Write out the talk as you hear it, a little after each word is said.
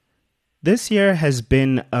This year has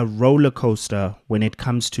been a roller coaster when it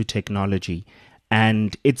comes to technology,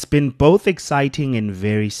 and it's been both exciting and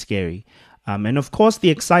very scary. And of course,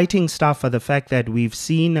 the exciting stuff are the fact that we've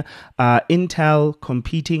seen Intel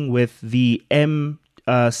competing with the M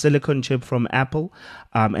silicon chip from Apple,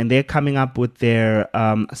 and they're coming up with their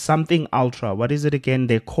something Ultra. What is it again?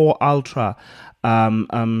 Their Core Ultra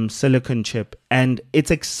silicon chip. And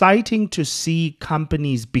it's exciting to see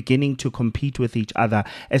companies beginning to compete with each other,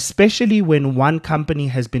 especially when one company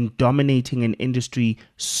has been dominating an industry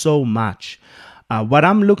so much. What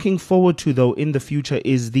I'm looking forward to, though, in the future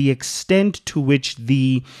is the extent to which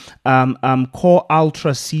the Core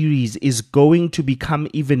Ultra series is going to become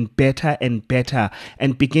even better and better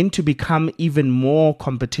and begin to become even more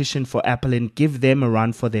competition for Apple and give them a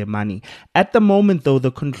run for their money. At the moment, though,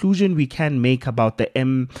 the conclusion we can make about the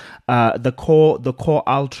Core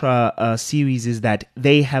Ultra series is that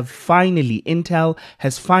Intel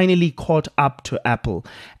has finally caught up to Apple,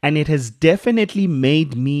 and it has definitely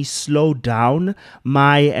made me slow down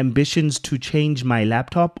my ambitions to change my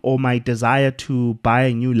laptop or my desire to buy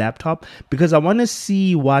a new laptop, because I want to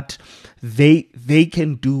see what they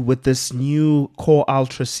can do with this new Core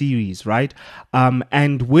Ultra series, right?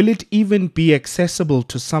 And will it even be accessible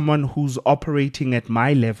to someone who's operating at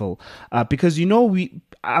my level? Because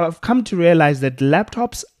I've come to realize that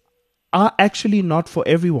laptops are actually not for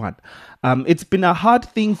everyone. It's been a hard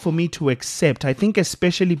thing for me to accept. I think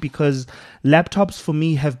especially because laptops for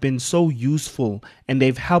me have been so useful and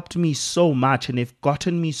they've helped me so much and they've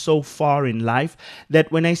gotten me so far in life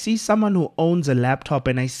that when I see someone who owns a laptop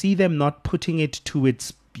and I see them not putting it to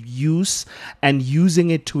its use and using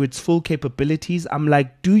it to its full capabilities, I'm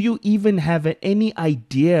like, do you even have any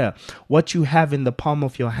idea what you have in the palm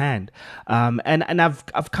of your hand? And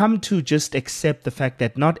I've come to just accept the fact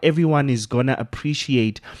that not everyone is gonna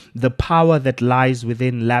appreciate the power that lies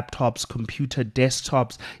within laptops, computer,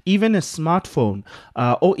 desktops, even a smartphone,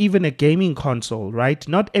 or even a gaming console, right?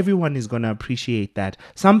 Not everyone is gonna appreciate that.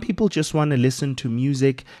 Some people just want to listen to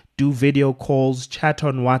music, do video calls, chat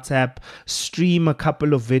on WhatsApp, stream a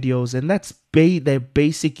couple of videos, and that's their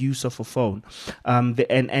basic use of a phone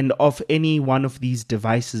and of any one of these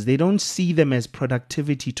devices. They don't see them as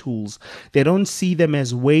productivity tools. They don't see them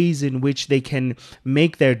as ways in which they can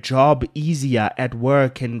make their job easier at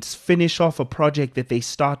work and finish off a project that they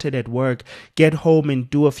started at work, get home and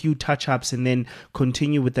do a few touch-ups and then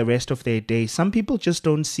continue with the rest of their day. Some people just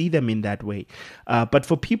don't see them in that way. But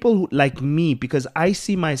for people like me, because I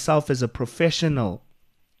see myself as a professional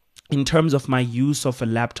in terms of my use of a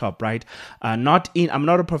laptop, right? I'm not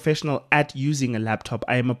a professional at using a laptop.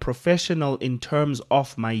 I am a professional in terms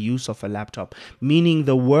of my use of a laptop, meaning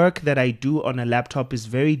the work that I do on a laptop is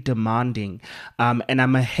very demanding, and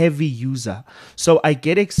I'm a heavy user. So I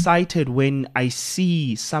get excited when I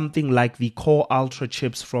see something like the Core Ultra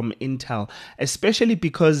chips from Intel, especially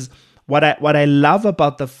because what I love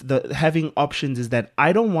about the having options is that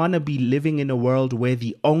I don't want to be living in a world where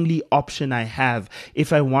the only option I have,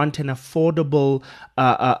 if I want an affordable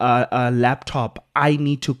laptop, I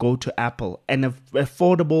need to go to Apple. An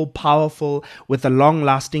affordable, powerful, with a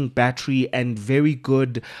long-lasting battery and very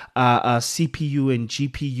good CPU and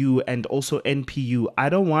GPU and also NPU. I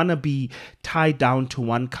don't want to be tied down to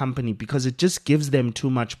one company because it just gives them too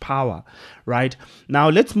much power, right? Now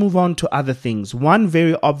let's move on to other things. One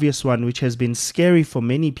very obvious one, which has been scary for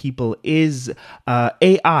many people, is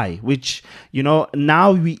AI, which,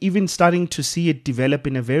 now we even starting to see it develop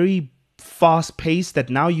in a very fast pace that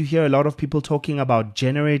now you hear a lot of people talking about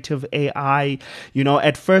generative AI.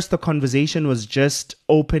 At first the conversation was just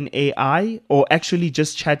Open AI or actually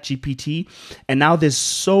just ChatGPT, and now there's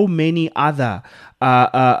so many other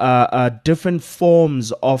different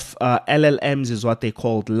forms of LLMs is what they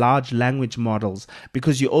called, large language models,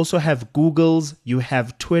 because you also have Google's, you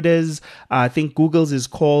have Twitter's. I think Google's is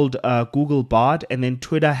called Google Bard, and then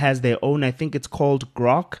Twitter has their own. I think it's called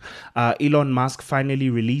Grok. Elon Musk finally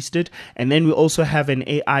released it, and then we also have an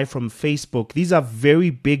AI from Facebook. These are very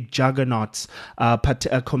big juggernauts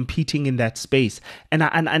competing in that space, and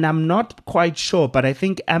I'm not quite sure, but I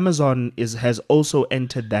think Amazon has also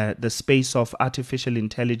entered the space of artificial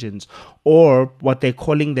intelligence, or what they're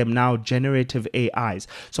calling them now, generative AIs.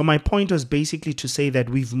 So my point was basically to say that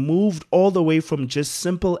we've moved all the way from just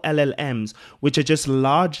simple LLMs, which are just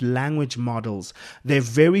large language models. They're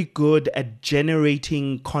very good at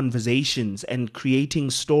generating conversations and creating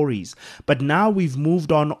stories. But now we've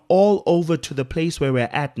moved on all over to the place where we're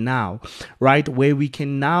at now, right? Where we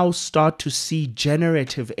can now start to see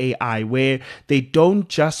generative AI, where they don't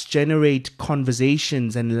just generate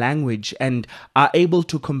conversations and language and are able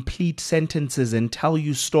to complete sentences and tell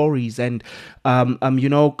you stories and,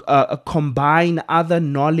 combine other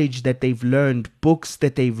knowledge that they've learned, books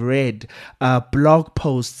that they've read, blog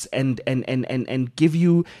posts, and give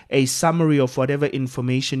you a summary of whatever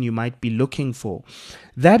information you might be looking for.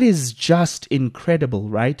 That is just incredible,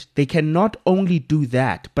 right? They can not only do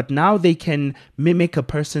that, but now they can mimic a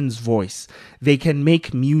person's voice. They can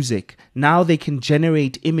make music. Now they can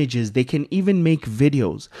generate images. They can even make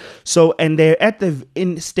videos. So, and they're at the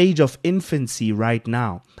stage of infancy right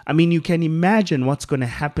now. I mean, you can imagine what's going to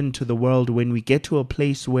happen to the world when we get to a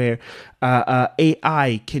place where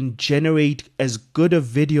AI can generate as good of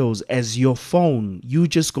videos as your phone, you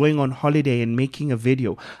just going on holiday and making a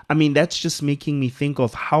video. I mean, that's just making me think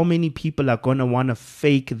of how many people are going to want to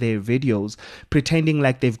fake their videos, pretending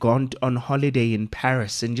like they've gone on holiday in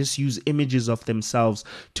Paris and just use images of themselves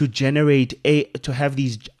to to have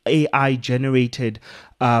these AI generated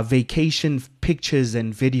vacation pictures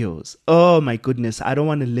and videos. Oh my goodness, I don't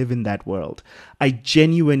want to live in that world. I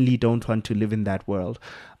genuinely don't want to live in that world.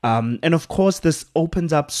 And of course, this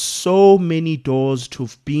opens up so many doors to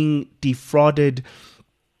being defrauded,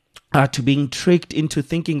 to being tricked into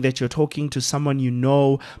thinking that you're talking to someone you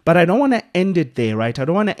know. But I don't want to end it there, right? I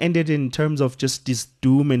don't want to end it in terms of just this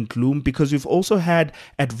doom and gloom, because we've also had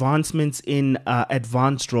advancements in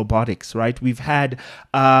advanced robotics, right? We've had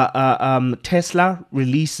Tesla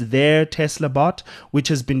release their Tesla bot, which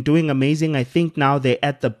has been doing amazing. I think now they're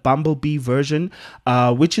at the Bumblebee version,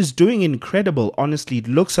 which is doing incredible. Honestly, it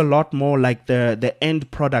looks a lot more like the end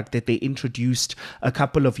product that they introduced a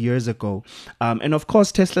couple of years ago. And of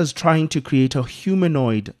course, Tesla's trying to create a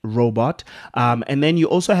humanoid robot. And then you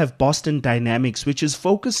also have Boston Dynamics, which is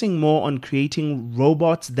focusing more on creating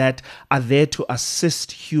robots that are there to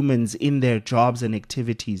assist humans in their jobs and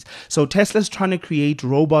activities. So Tesla's trying to create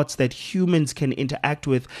robots that humans can interact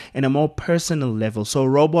with in a more personal level. So a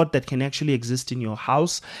robot that can actually exist in your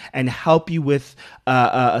house and help you with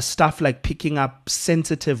stuff like picking up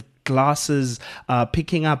sensitive glasses,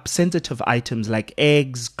 picking up sensitive items like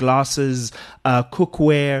eggs, glasses,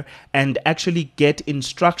 cookware, and actually get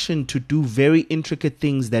instruction to do very intricate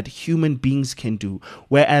things that human beings can do.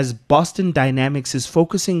 Whereas Boston Dynamics is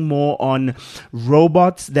focusing more on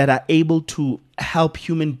robots that are able to help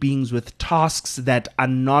human beings with tasks that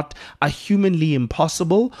are humanly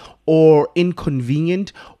impossible or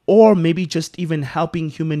inconvenient, or maybe just even helping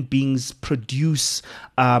human beings produce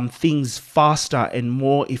things faster and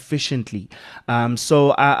more efficiently.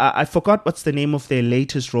 So I forgot what's the name of their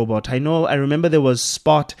latest robot. I remember there was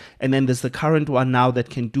Spot, and then there's the current one now that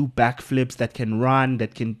can do backflips, that can run,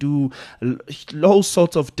 that can do all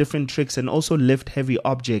sorts of different tricks and also lift heavy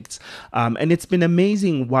objects. And it's been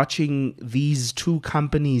amazing watching these two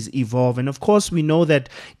companies evolve. And of course, we know that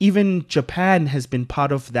even Japan has been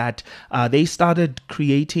part of that. They started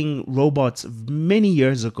creating robots many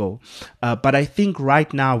years ago. But I think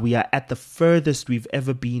right now we are at the furthest we've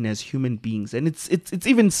ever been as human beings. And it's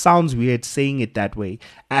even sounds weird saying it that way,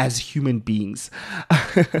 as human beings.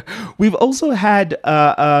 We've also had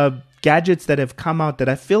gadgets that have come out that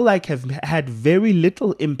I feel like have had very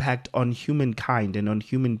little impact on humankind and on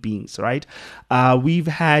human beings, right? We've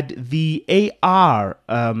had the AR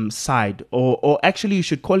side, or actually you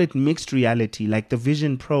should call it mixed reality, like the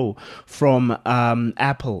Vision Pro from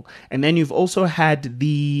Apple. And then you've also had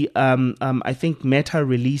the, I think Meta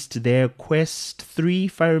released their Quest 3,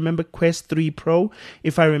 if I remember, Quest 3 Pro,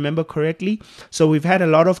 if I remember correctly. So we've had a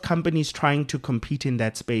lot of companies trying to compete in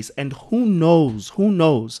that space. And who knows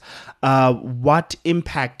what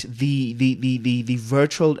impact the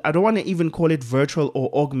virtual, I don't want to even call it virtual or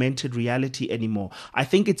augmented reality anymore. I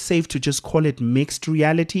think it's safe to just call it mixed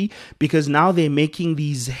reality, because now they're making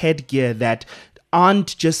these headgear that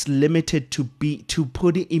aren't just limited to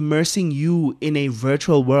immersing you in a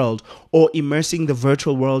virtual world or immersing the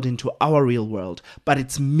virtual world into our real world, but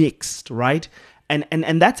it's mixed, right?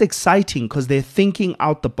 And that's exciting because they're thinking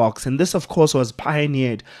out the box. And this, of course, was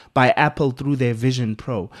pioneered by Apple through their Vision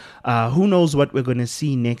Pro. Who knows what we're going to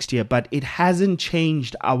see next year, but it hasn't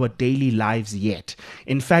changed our daily lives yet.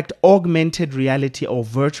 In fact, augmented reality or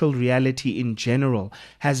virtual reality in general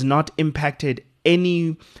has not impacted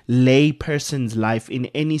any lay person's life in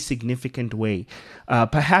any significant way.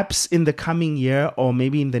 Perhaps in the coming year or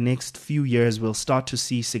maybe in the next few years, we'll start to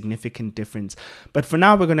see significant difference. But for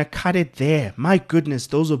now, we're going to cut it there. My goodness,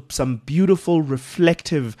 those are some beautiful,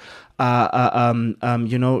 reflective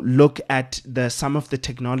look at some of the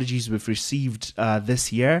technologies we've received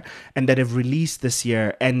this year and that have released this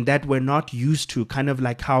year and that we're not used to, kind of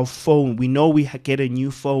like how we know we get a new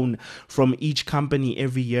phone from each company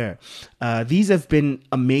every year. These have been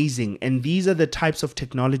amazing, and these are the types of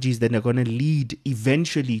technologies that are going to lead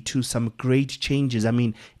eventually to some great changes. I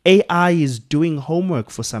mean, AI is doing homework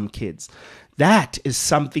for some kids. That is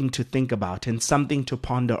something to think about and something to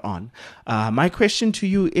ponder on. My question to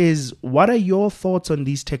you is, what are your thoughts on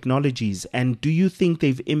these technologies? And do you think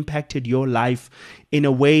they've impacted your life in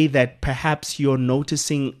a way that perhaps you're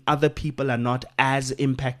noticing other people are not as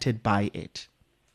impacted by it?